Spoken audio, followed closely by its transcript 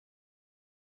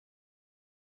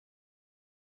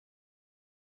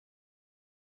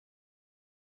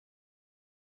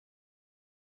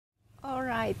All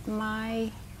right, my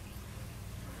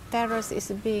terrace is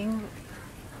being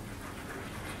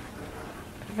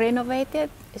renovated.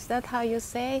 Is that how you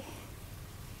say?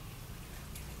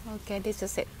 Okay, this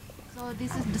is it. So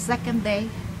this is the second day,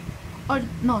 or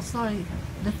no, sorry,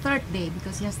 the third day,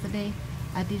 because yesterday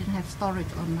I didn't have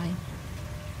storage on my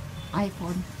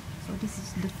iPhone. So this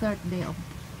is the third day of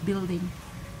building.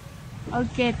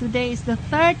 Okay, today is the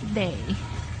third day.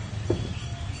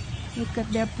 Look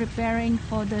at, they're preparing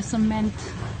for the cement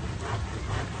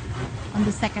on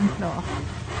the second floor.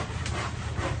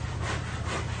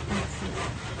 Let's see.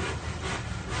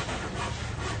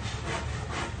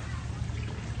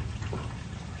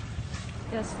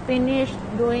 Just finished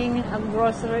doing a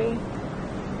grocery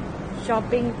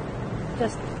shopping,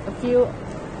 just a few,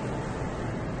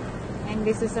 and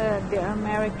this is the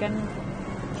American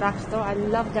drugstore. I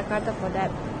love Jakarta for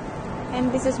that. And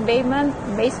this is basement,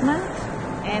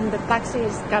 and the taxi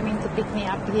is coming to pick me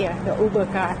up here, the Uber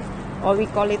car, or we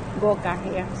call it Go car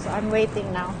here. So I'm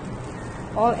waiting now,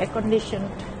 all air conditioned.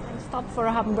 I stopped for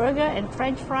a hamburger and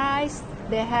French fries.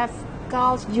 They have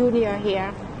Carl's Jr.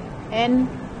 here and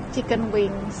chicken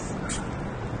wings.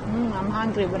 I'm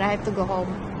hungry, but I have to go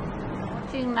home.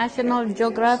 Watching National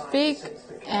Geographic,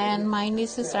 and my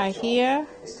nieces are here.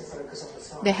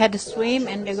 They had a swim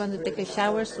and they're going to take a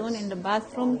shower soon in the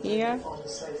bathroom here.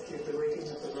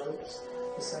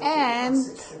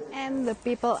 And the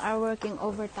people are working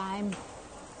overtime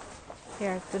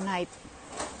here tonight,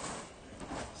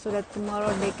 so that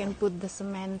tomorrow they can put the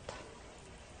cement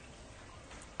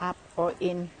up or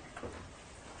in.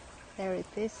 There it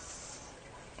is,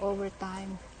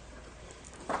 overtime.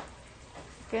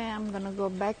 Okay, I'm gonna go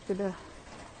back to the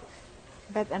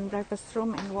bed and breakfast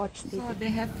room and watch TV. So they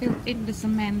have filled in the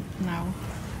cement now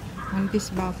on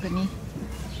this balcony.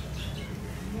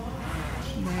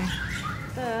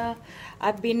 There.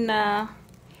 I've been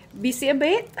busy a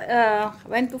bit.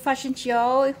 Went to fashion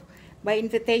show by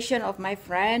invitation of my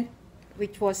friend,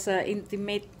 which was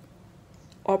intimate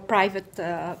or private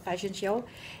fashion show,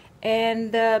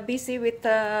 and busy with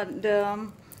the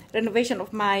renovation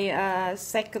of my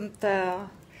second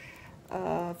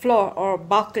floor or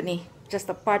balcony, just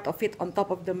a part of it on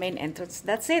top of the main entrance.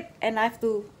 That's it, and I have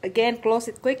to again close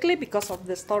it quickly because of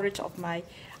the storage of my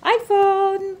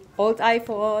iPhone, old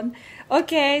iPhone.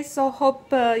 Okay, so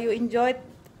hope you enjoyed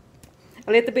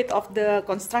a little bit of the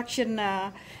construction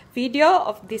video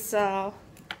of this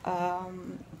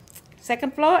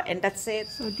second floor, and that's it.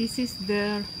 So this is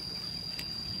the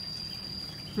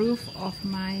roof of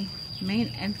my main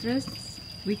entrance,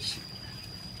 which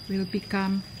will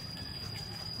become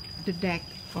the deck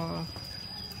or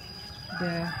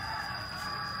the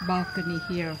balcony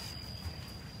here.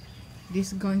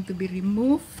 This is going to be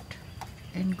removed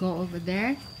and go over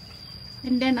there,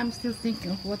 and then I'm still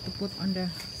thinking of what to put on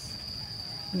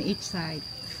each side.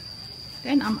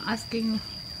 Then I'm asking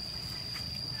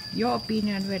your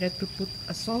opinion whether to put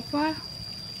a sofa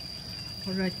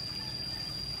or a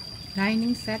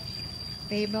dining set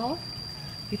table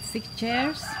with 6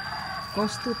 chairs, of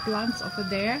course 2 plants over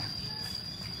there,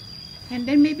 and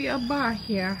then maybe a bar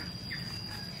here.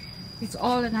 It's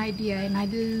all an idea, and I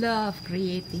love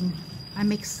creating.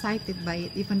 I'm excited by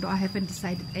it, even though I haven't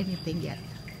decided anything yet.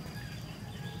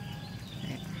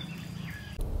 There.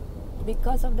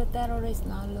 Because of the terrorists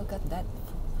now, look at that.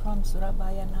 From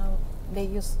Surabaya now, they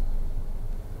use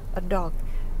a dog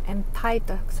and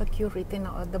tighter security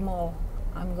now at the mall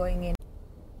I'm going in.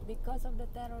 Because of the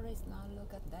terrorists now,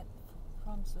 look at that.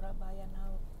 From Surabaya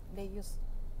now, they use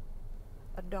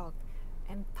a dog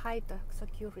and tighter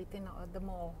security now at the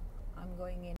mall I'm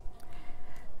going in.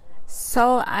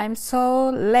 So I'm so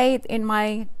late in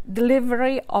my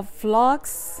delivery of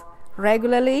vlogs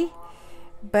regularly,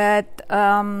 but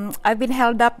I've been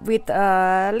held up with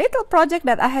a little project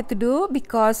that I had to do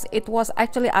because it was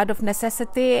actually out of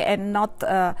necessity and not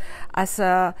as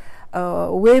a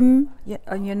whim,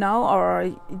 you know,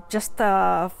 or just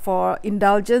for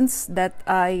indulgence that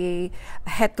I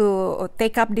had to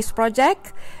take up this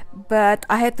project, but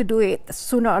I had to do it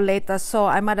sooner or later, so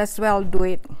I might as well do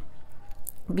it.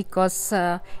 Because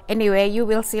anyway, you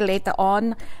will see later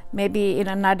on, maybe in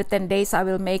another 10 days I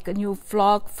will make a new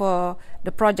vlog for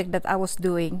the project that I was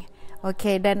doing.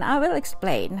 Okay, then I will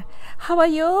explain. How are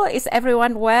you? Is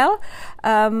everyone well?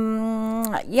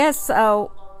 Yes,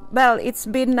 well, it's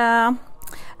been a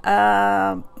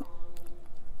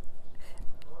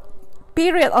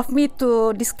period of me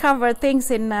to discover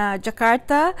things in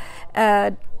Jakarta.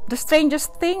 The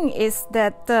strangest thing is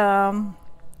that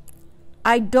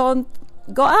I don't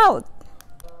go out.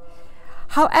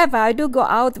 However, I do go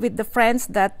out with the friends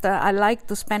that I like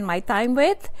to spend my time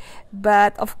with.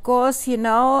 But of course, you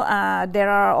know, there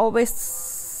are always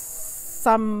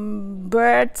some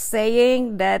birds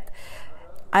saying that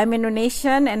I'm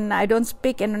Indonesian and I don't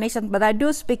speak Indonesian, but I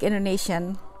do speak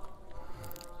Indonesian.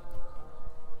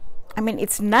 I mean,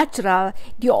 it's natural.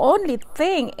 The only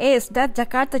thing is that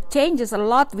Jakarta changes a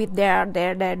lot with their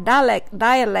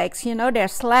dialects, you know, their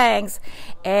slangs.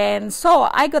 And so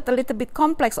I got a little bit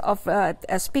complex of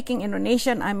speaking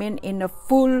Indonesian. I mean, in a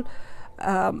full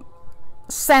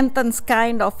sentence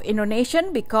kind of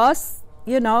Indonesian, because,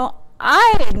 you know,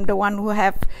 I'm the one who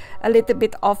have a little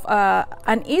bit of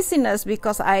uneasiness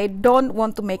because I don't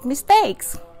want to make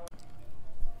mistakes.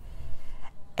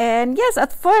 And yes,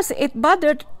 at first it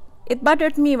bothered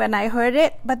me when I heard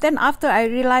it, but then after I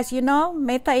realized, you know,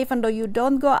 Meta, even though you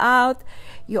don't go out,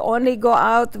 you only go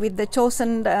out with the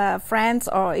chosen friends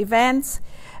or events,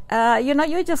 you know,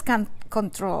 you just can't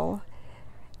control.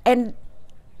 And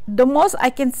the most I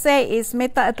can say is,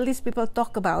 Meta, at least people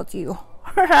talk about you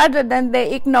rather than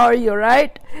they ignore you,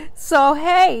 right? So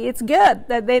hey, it's good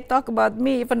that they talk about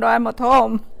me even though I'm at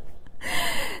home.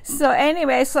 So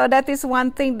anyway, so that is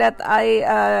one thing that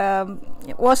I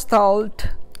was told.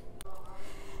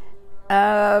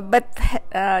 But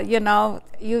you know,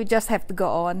 you just have to go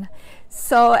on.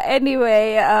 So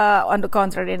anyway, on the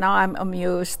contrary, now I'm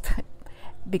amused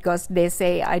because they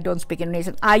say I don't speak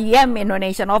Indonesian. I am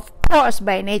Indonesian, of course.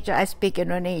 By nature, I speak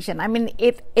Indonesian. I mean,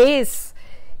 it is,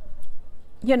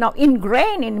 you know,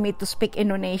 ingrained in me to speak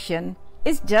Indonesian.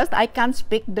 It's just I can't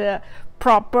speak the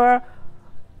proper,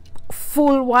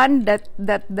 full one that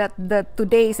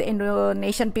today's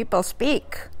Indonesian people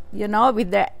speak. You know,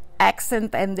 with their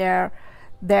accent and their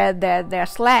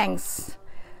slangs,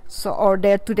 so, or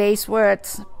their today's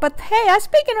words. But hey, I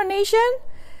speak Indonesian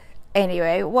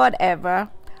anyway, whatever.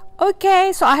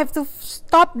 Okay, so I have to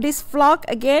stop this vlog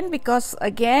again because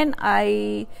again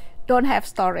I don't have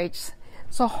storage.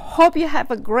 So hope you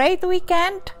have a great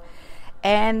weekend,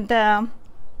 and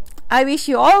I wish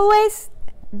you always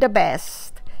the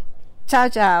best. Ciao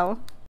ciao.